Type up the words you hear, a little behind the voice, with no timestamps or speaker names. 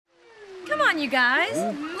Come on, you guys.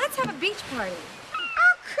 Let's have a beach party.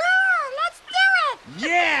 Oh, cool. Let's do it.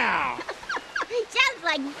 Yeah! Sounds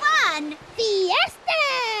like fun.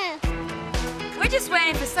 Fiesta! We're just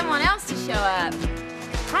waiting for someone else to show up.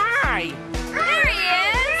 Hi! There he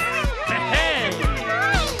is! Hey!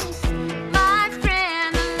 Nice. My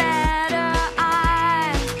friend, the letter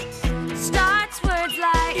I starts words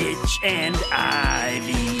like Itch and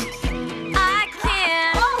Ivy. I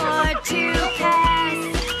can't afford to pass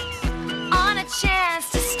on a chance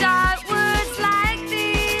to start words like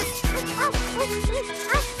these.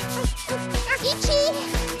 Itchy.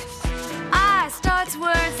 I starts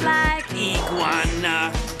words like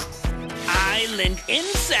Iguana. Island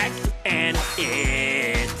insect and egg.